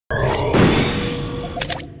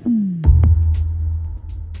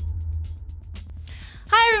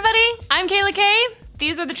I'm Kayla K.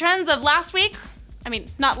 These are the trends of last week. I mean,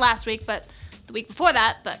 not last week, but the week before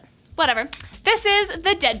that, but whatever. This is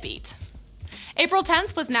the Deadbeat. April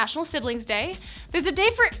 10th was National Siblings Day. There's a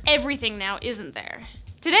day for everything now, isn't there?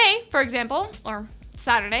 Today, for example, or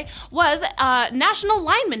Saturday, was National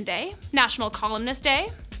Lineman Day, National Columnist Day,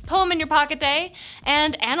 Poem in Your Pocket Day,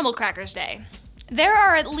 and Animal Crackers Day. There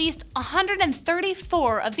are at least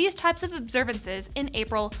 134 of these types of observances in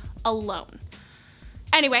April alone.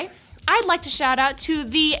 Anyway, I'd like to shout out to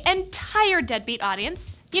the entire Deadbeat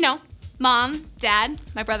audience. You know, Mom, Dad,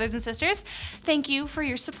 my brothers and sisters. Thank you for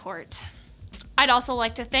your support. I'd also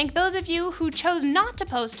like to thank those of you who chose not to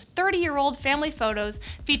post 30-year-old family photos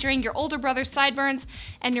featuring your older brother's sideburns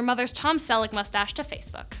and your mother's Tom Selleck mustache to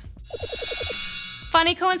Facebook.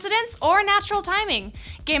 Funny coincidence or natural timing?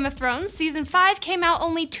 Game of Thrones Season 5 came out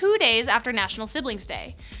only 2 days after National Siblings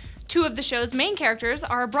Day. Two of the show's main characters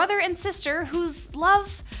are a brother and sister whose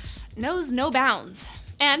love knows no bounds,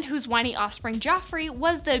 and whose whiny offspring Joffrey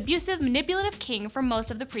was the abusive, manipulative king for most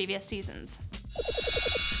of the previous seasons.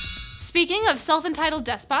 Speaking of self-entitled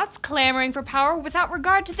despots clamoring for power without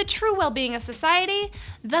regard to the true well-being of society,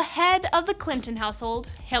 the head of the Clinton household,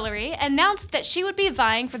 Hillary, announced that she would be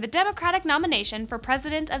vying for the Democratic nomination for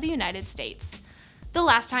President of the United States. The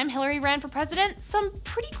last time Hillary ran for president, some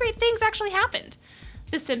pretty great things actually happened.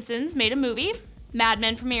 The Simpsons made a movie, Mad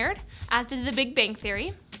Men premiered, as did The Big Bang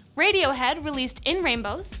Theory, Radiohead released In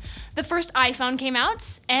Rainbows, the first iPhone came out,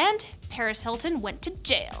 and Paris Hilton went to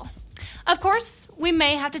jail. Of course, we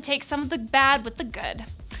may have to take some of the bad with the good.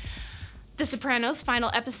 The Sopranos'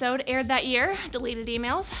 final episode aired that year, deleted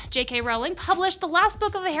emails, J.K. Rowling published the last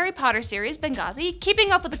book of the Harry Potter series, Benghazi,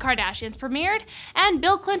 Keeping Up with the Kardashians premiered, and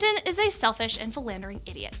Bill Clinton is a selfish and philandering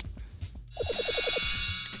idiot.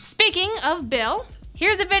 Speaking of Bill,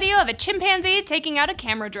 here's a video of a chimpanzee taking out a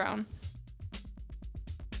camera drone.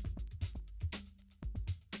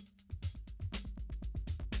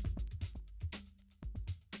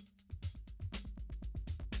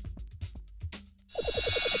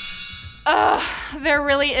 There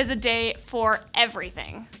really is a day for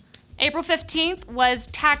everything. April 15th was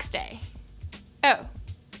Tax Day. Oh,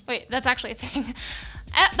 wait, that's actually a thing.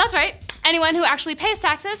 That's right. Anyone who actually pays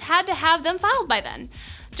taxes had to have them filed by then,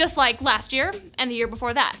 just like last year and the year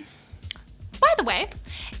before that. By the way,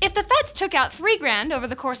 if the feds took out $3 grand over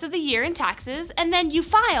the course of the year in taxes and then you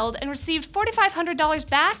filed and received $4,500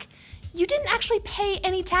 back, you didn't actually pay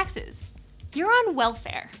any taxes. You're on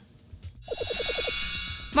welfare.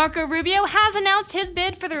 Marco Rubio has announced his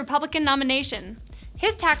bid for the Republican nomination.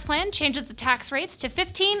 His tax plan changes the tax rates to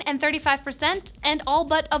 15% and 35% and all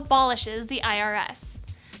but abolishes the IRS.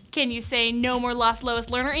 Can you say no more Lost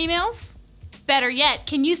Lowest Learner emails? Better yet,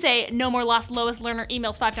 can you say no more Lost Lowest Learner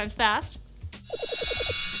emails 5 times fast?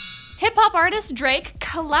 Hip-hop artist Drake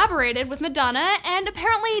collaborated with Madonna and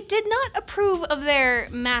apparently did not approve of their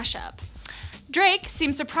mashup. Drake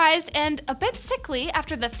seemed surprised and a bit sickly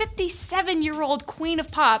after the 57-year-old queen of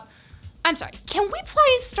pop, I'm sorry, can we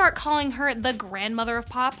please start calling her the grandmother of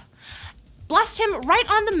pop? Blessed him right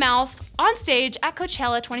on the mouth on stage at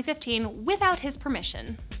Coachella 2015 without his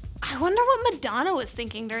permission. I wonder what Madonna was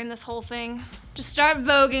thinking during this whole thing. Just start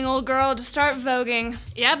voguing, old girl, just start voguing.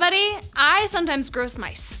 Yeah, buddy, I sometimes gross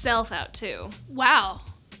myself out too. Wow.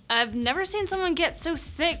 I've never seen someone get so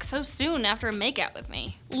sick so soon after a makeout with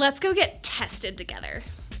me. Let's go get tested together.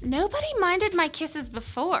 Nobody minded my kisses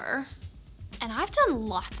before, and I've done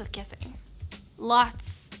lots of kissing.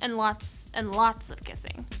 Lots and lots and lots of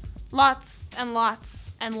kissing. Lots and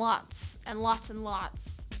lots and lots and lots and lots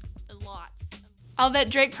and lots. I'll bet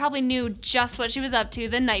Drake probably knew just what she was up to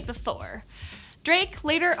the night before. Drake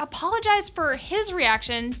later apologized for his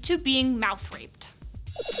reaction to being mouth raped.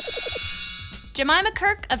 Jemima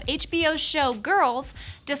Kirk of HBO's show Girls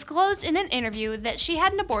disclosed in an interview that she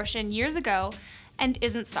had an abortion years ago and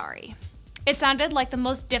isn't sorry. It sounded like the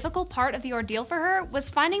most difficult part of the ordeal for her was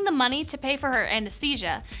finding the money to pay for her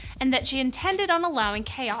anesthesia, and that she intended on allowing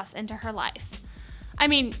chaos into her life. I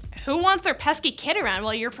mean, who wants their pesky kid around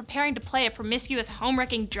while you're preparing to play a promiscuous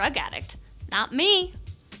home-wrecking drug addict? Not me.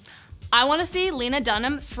 I want to see Lena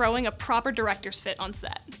Dunham throwing a proper director's fit on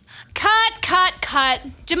set. Cut, cut, cut.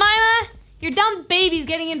 Jemima! Your dumb baby's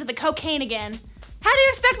getting into the cocaine again. How do you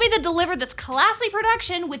expect me to deliver this classy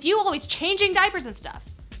production with you always changing diapers and stuff?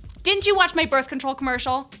 Didn't you watch my birth control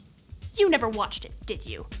commercial? You never watched it, did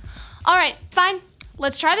you? All right, fine.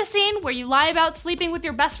 Let's try the scene where you lie about sleeping with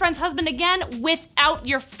your best friend's husband again without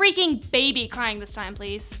your freaking baby crying this time,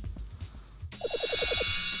 please.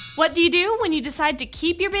 What do you do when you decide to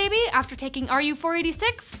keep your baby after taking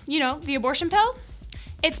RU-486? You know, the abortion pill?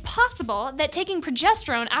 It's possible that taking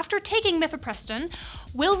progesterone after taking mifepristone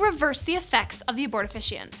will reverse the effects of the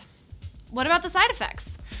abortifacient. What about the side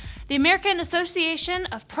effects? The American Association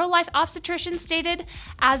of Pro-Life Obstetricians stated,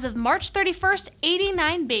 as of March 31st,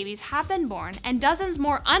 89 babies have been born, and dozens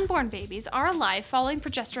more unborn babies are alive following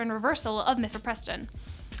progesterone reversal of mifepristone.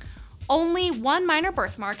 Only one minor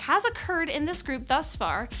birthmark has occurred in this group thus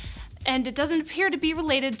far, and it doesn't appear to be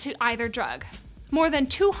related to either drug. More than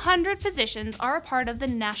 200 physicians are a part of the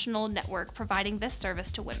national network providing this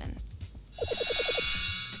service to women.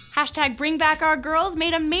 Hashtag Bring Back Our Girls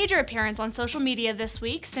made a major appearance on social media this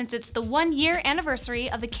week since it's the 1-year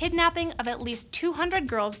anniversary of the kidnapping of at least 200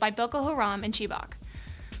 girls by Boko Haram in Chibok.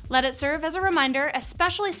 Let it serve as a reminder,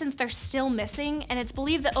 especially since they're still missing, and it's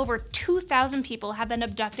believed that over 2,000 people have been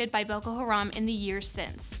abducted by Boko Haram in the years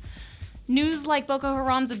since. News like Boko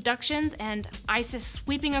Haram's abductions and ISIS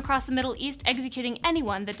sweeping across the Middle East executing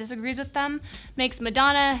anyone that disagrees with them makes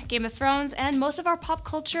Madonna, Game of Thrones, and most of our pop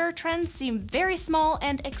culture trends seem very small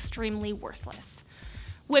and extremely worthless.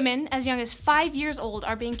 Women as young as 5 years old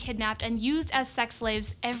are being kidnapped and used as sex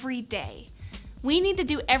slaves every day. We need to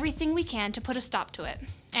do everything we can to put a stop to it,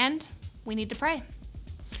 and we need to pray.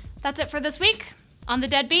 That's it for this week. On The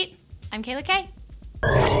Deadbeat, I'm Kayla K.